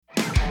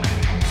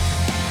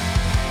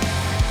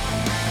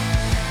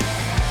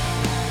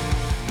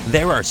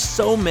There are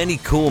so many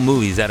cool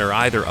movies that are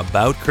either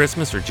about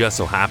Christmas or just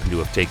so happen to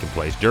have taken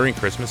place during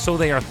Christmas, so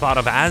they are thought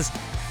of as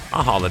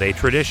a holiday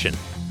tradition.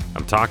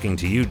 I'm talking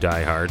to you,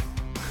 diehard.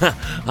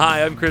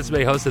 Hi, I'm Chris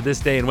May, host of This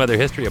Day in Weather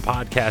History, a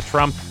podcast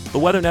from the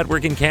Weather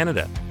Network in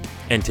Canada.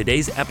 And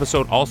today's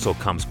episode also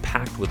comes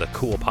packed with a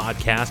cool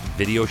podcast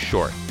video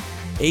short.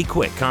 A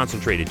quick,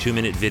 concentrated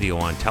 2-minute video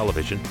on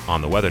television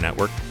on the Weather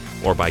Network,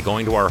 or by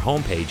going to our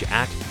homepage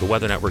at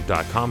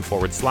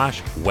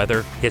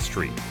theweathernetwork.com/weather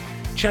history.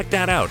 Check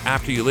that out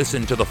after you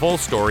listen to the full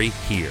story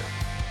here.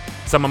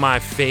 Some of my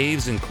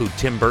faves include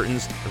Tim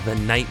Burton's The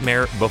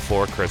Nightmare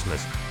Before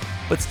Christmas.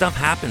 But stuff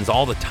happens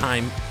all the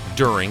time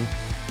during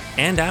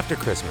and after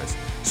Christmas.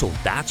 So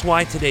that's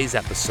why today's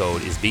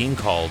episode is being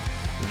called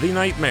The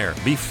Nightmare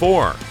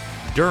Before,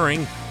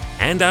 During,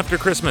 and After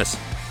Christmas.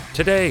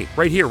 Today,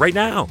 right here, right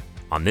now,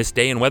 on This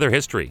Day in Weather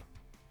History.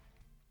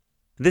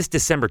 This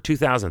December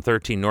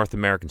 2013 North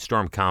American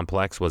storm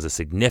complex was a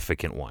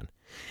significant one.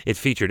 It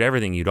featured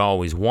everything you'd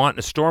always want in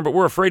a storm but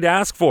were afraid to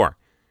ask for.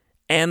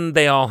 And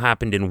they all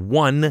happened in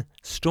one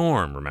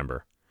storm,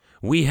 remember.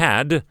 We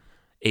had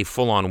a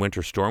full-on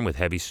winter storm with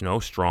heavy snow,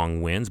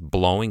 strong winds,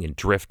 blowing and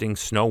drifting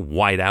snow,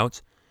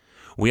 whiteouts.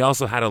 We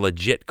also had a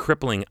legit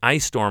crippling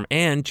ice storm,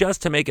 and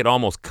just to make it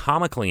almost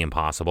comically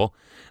impossible,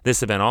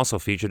 this event also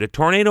featured a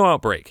tornado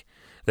outbreak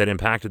that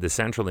impacted the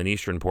central and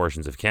eastern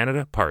portions of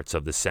Canada, parts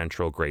of the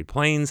central Great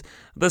Plains,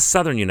 the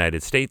southern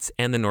United States,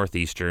 and the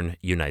northeastern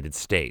United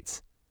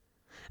States.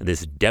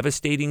 This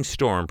devastating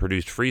storm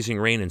produced freezing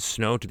rain and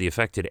snow to the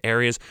affected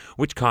areas,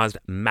 which caused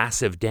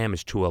massive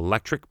damage to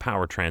electric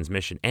power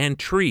transmission and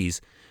trees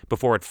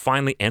before it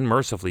finally and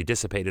mercifully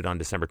dissipated on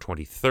December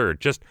 23rd,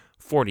 just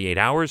 48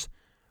 hours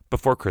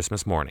before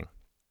Christmas morning.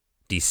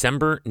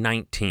 December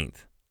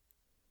 19th.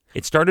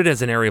 It started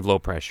as an area of low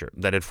pressure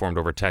that had formed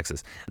over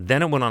Texas.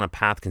 Then it went on a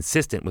path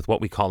consistent with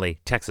what we call a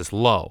Texas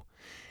low.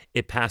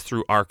 It passed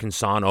through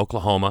Arkansas and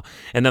Oklahoma,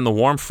 and then the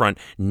warm front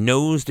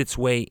nosed its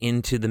way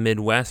into the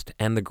Midwest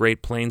and the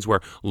Great Plains,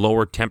 where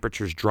lower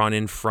temperatures drawn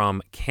in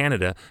from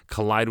Canada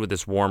collide with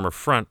this warmer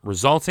front,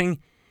 resulting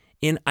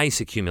in ice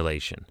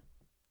accumulation.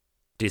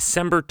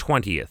 December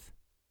 20th.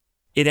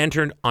 It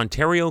entered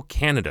Ontario,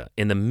 Canada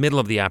in the middle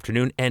of the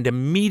afternoon, and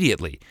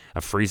immediately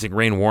a freezing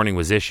rain warning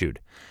was issued.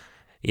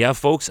 Yeah,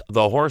 folks,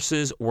 the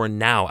horses were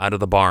now out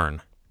of the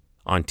barn.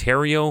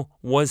 Ontario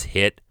was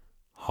hit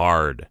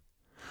hard.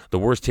 The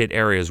worst hit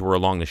areas were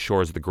along the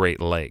shores of the Great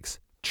Lakes.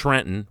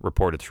 Trenton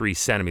reported 3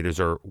 centimeters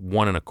or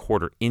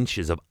 1.25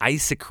 inches of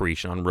ice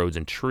accretion on roads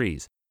and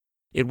trees.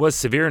 It was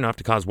severe enough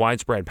to cause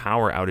widespread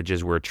power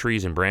outages where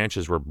trees and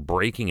branches were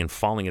breaking and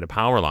falling into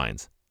power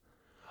lines.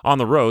 On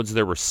the roads,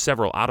 there were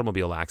several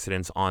automobile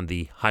accidents on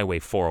the Highway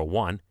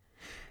 401.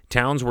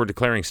 Towns were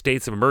declaring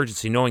states of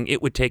emergency, knowing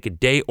it would take a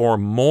day or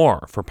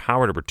more for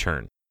power to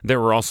return. There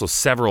were also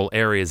several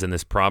areas in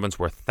this province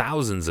where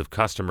thousands of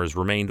customers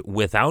remained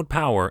without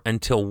power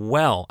until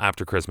well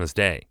after Christmas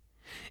Day.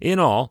 In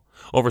all,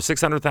 over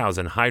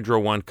 600,000 Hydro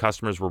One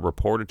customers were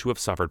reported to have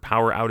suffered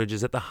power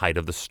outages at the height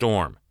of the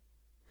storm.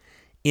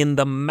 In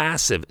the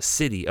massive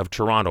city of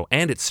Toronto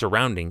and its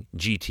surrounding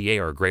GTA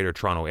or Greater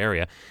Toronto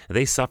Area,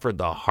 they suffered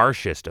the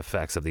harshest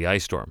effects of the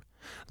ice storm.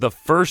 The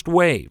first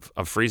wave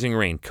of freezing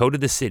rain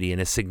coated the city in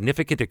a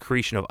significant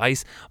accretion of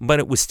ice, but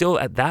it was still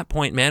at that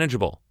point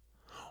manageable.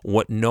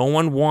 What no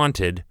one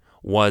wanted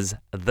was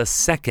the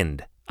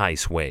second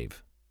ice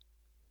wave.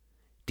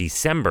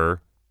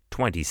 December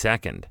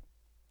 22nd.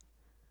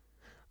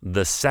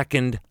 The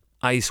second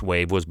ice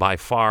wave was by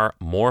far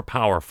more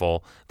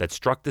powerful that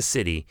struck the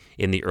city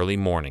in the early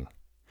morning.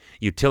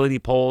 Utility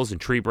poles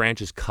and tree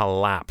branches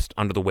collapsed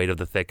under the weight of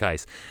the thick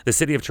ice. The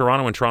City of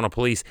Toronto and Toronto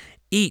Police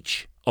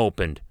each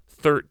opened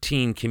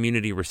 13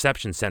 community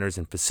reception centers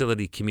and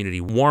facility community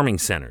warming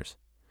centers.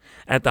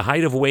 At the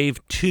height of Wave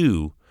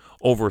 2,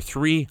 over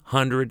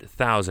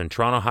 300,000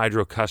 Toronto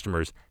Hydro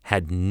customers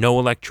had no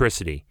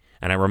electricity,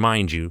 and I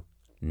remind you,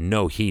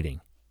 no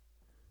heating.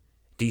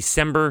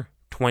 December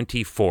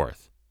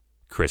 24th,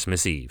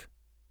 Christmas Eve.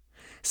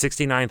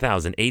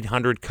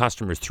 69,800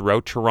 customers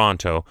throughout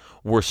Toronto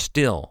were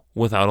still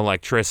without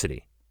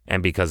electricity,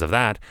 and because of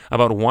that,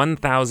 about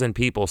 1,000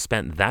 people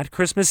spent that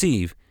Christmas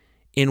Eve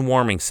in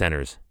warming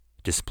centers,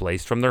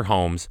 displaced from their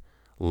homes,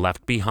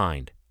 left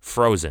behind,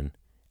 frozen,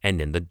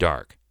 and in the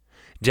dark.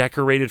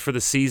 Decorated for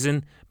the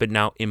season, but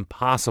now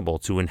impossible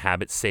to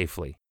inhabit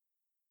safely.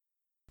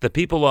 The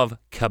people of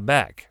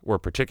Quebec were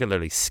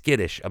particularly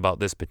skittish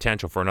about this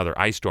potential for another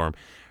ice storm.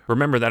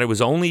 Remember that it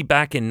was only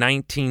back in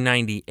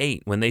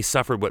 1998 when they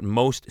suffered what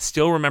most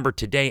still remember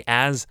today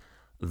as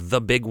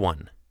the big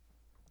one.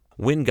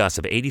 Wind gusts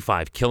of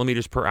 85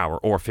 kilometers per hour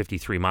or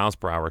 53 miles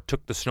per hour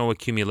took the snow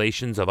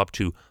accumulations of up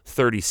to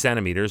 30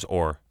 centimeters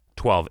or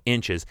 12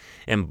 inches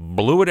and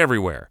blew it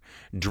everywhere,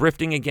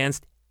 drifting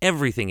against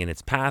everything in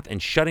its path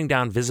and shutting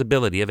down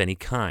visibility of any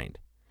kind.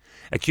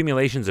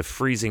 Accumulations of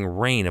freezing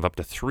rain of up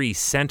to 3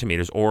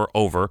 centimeters or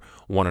over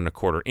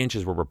 1.25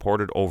 inches were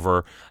reported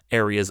over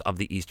areas of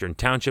the eastern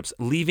townships,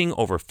 leaving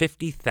over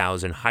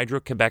 50,000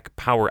 Hydro-Quebec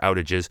power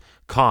outages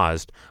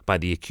caused by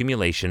the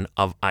accumulation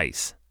of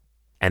ice.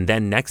 And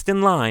then next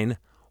in line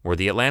were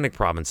the Atlantic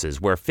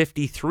provinces, where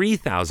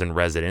 53,000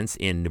 residents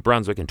in New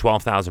Brunswick and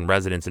 12,000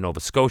 residents in Nova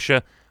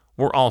Scotia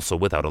were also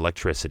without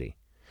electricity.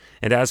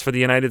 And as for the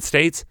United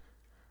States,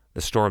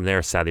 the storm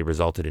there sadly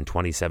resulted in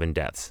 27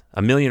 deaths.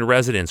 1 million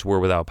residents were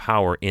without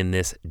power in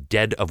this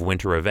dead of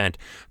winter event,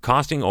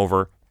 costing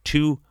over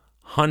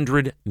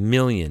 $200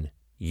 million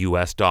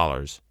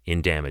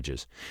in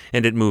damages.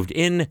 And it moved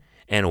in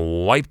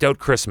and wiped out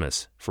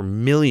Christmas for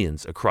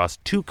millions across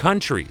 2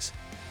 countries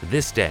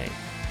this day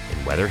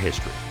in weather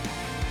history.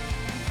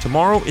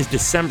 Tomorrow is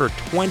December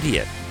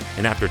 20th,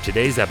 and after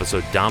today's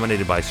episode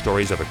dominated by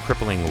stories of a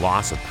crippling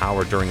loss of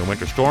power during a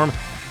winter storm,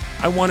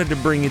 I wanted to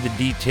bring you the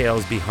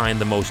details behind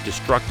the most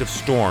destructive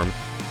storm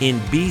in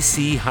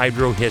BC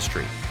hydro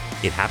history.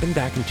 It happened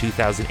back in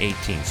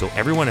 2018, so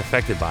everyone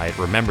affected by it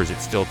remembers it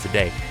still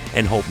today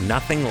and hope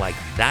nothing like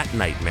that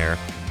nightmare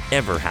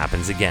ever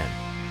happens again.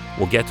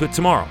 We'll get to it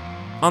tomorrow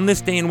on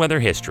This Day in Weather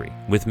History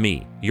with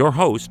me, your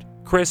host,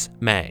 Chris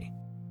May.